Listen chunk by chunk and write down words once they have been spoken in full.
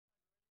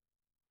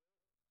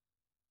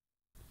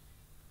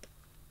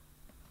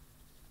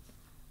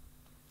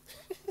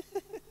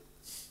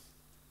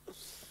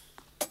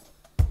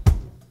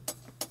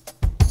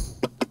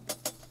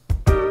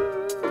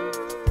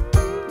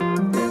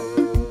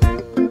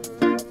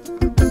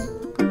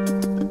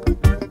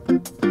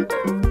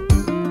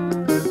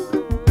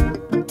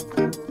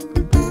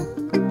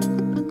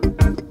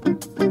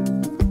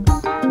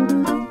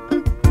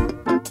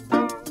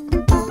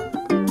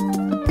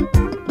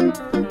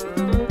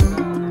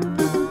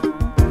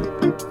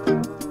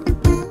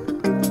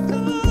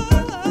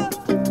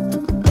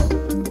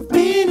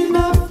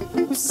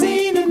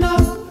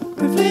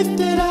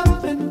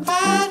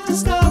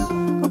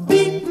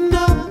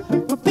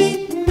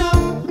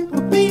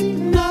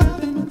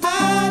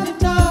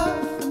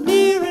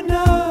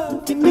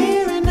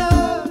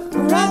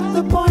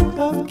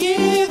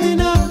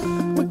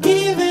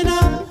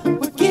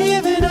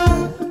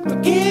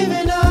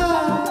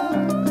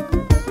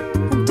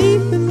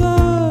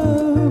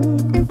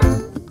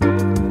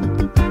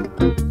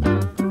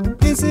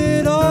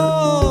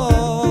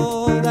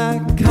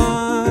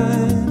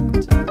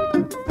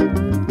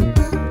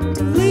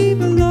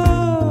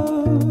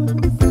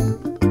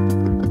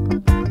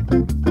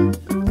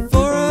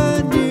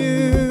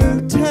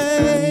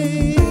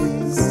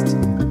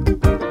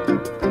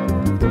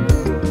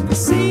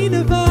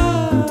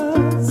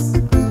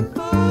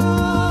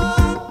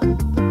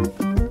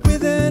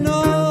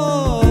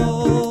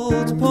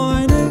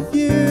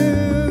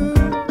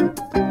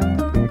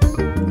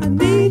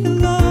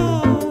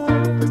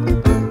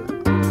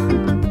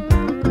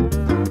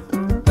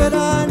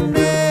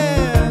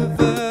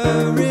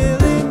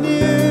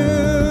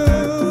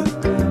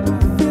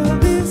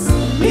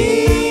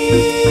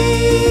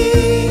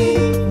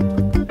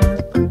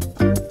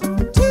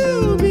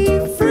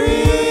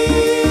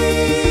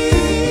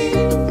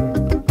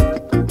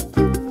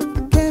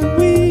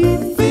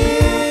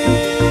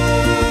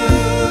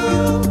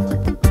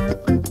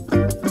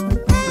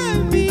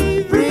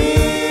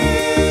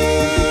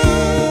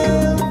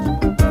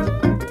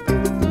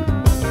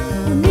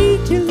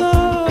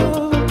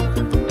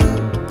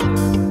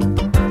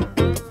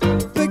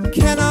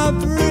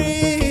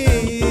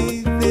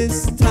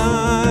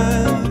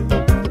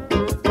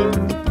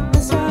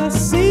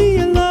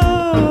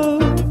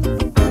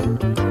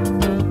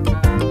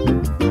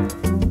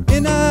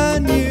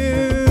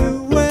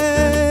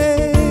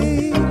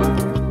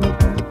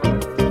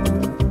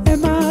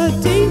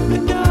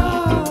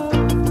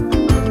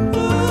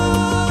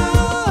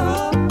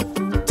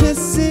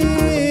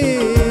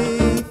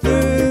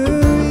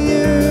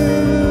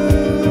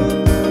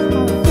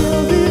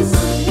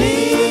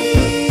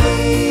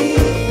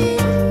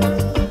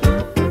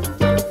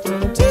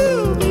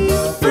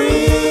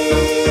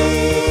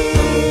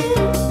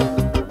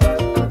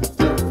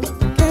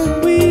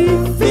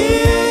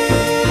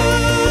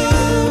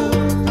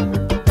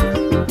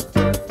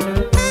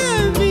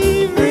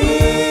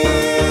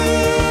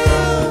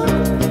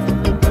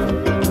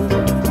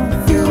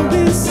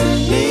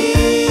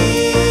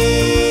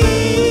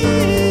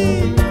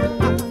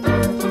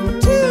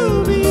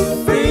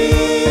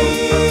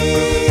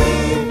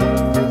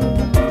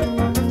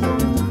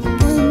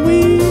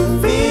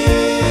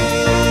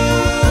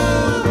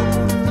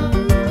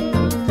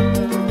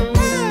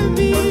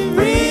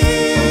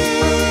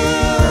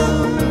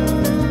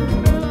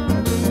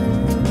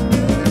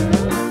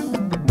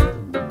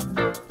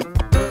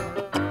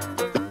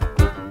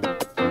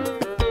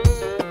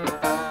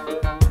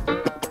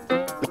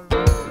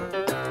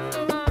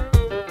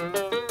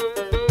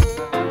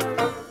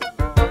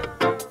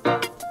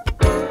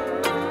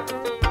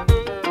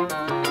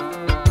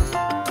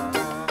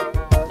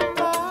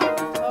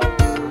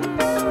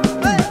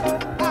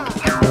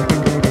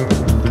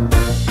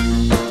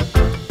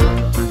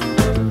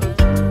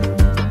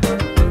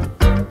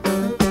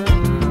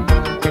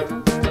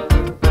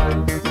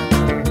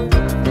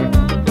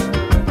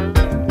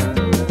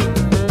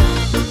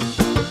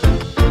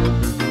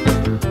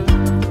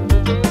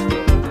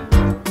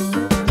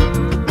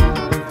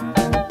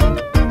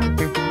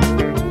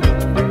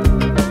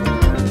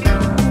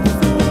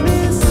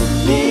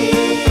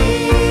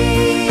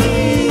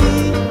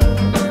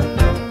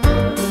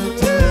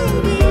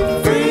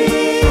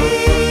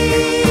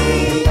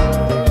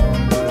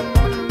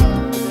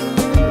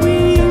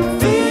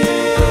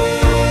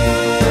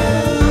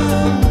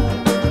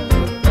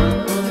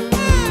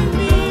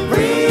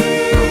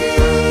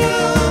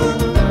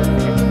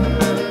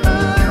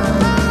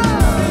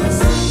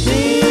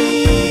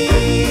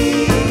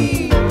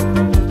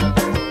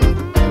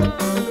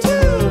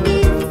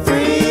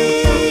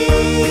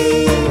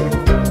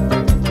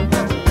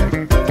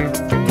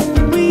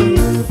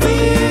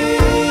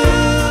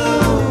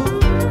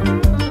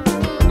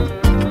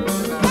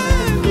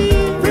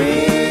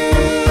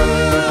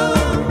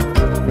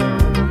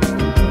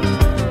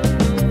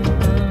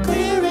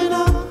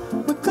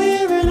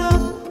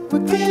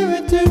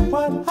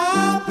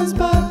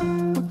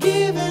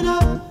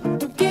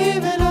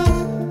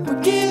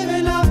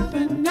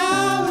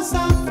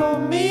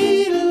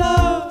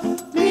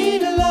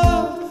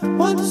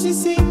she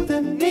seen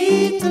the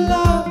need to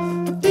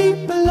love, a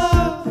deeper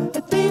love,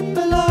 a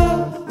deeper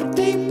love, a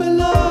deeper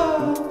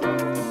love.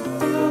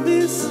 Feel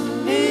this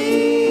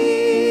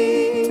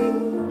need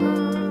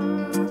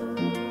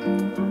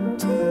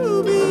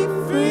to be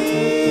free.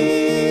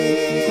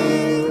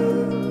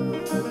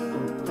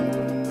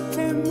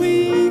 Can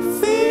we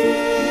feel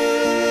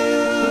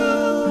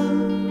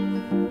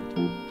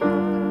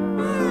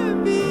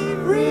and be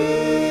real?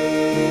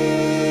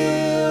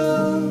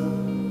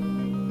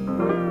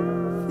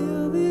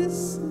 Feel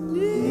this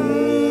need.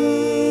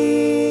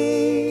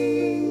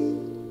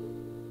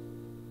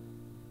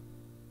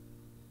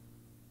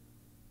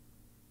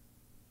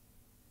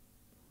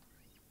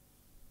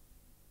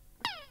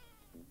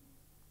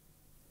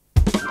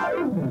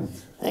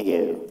 Thank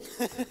you.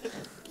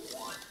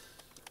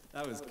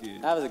 That was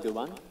good. That was a good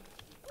one.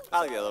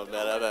 I'll get a little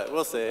better, but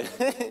we'll see.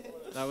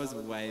 That was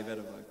way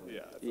better vocal.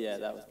 Yeah. Yeah,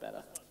 that was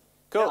better.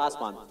 Cool. Last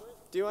one.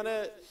 Do you want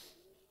to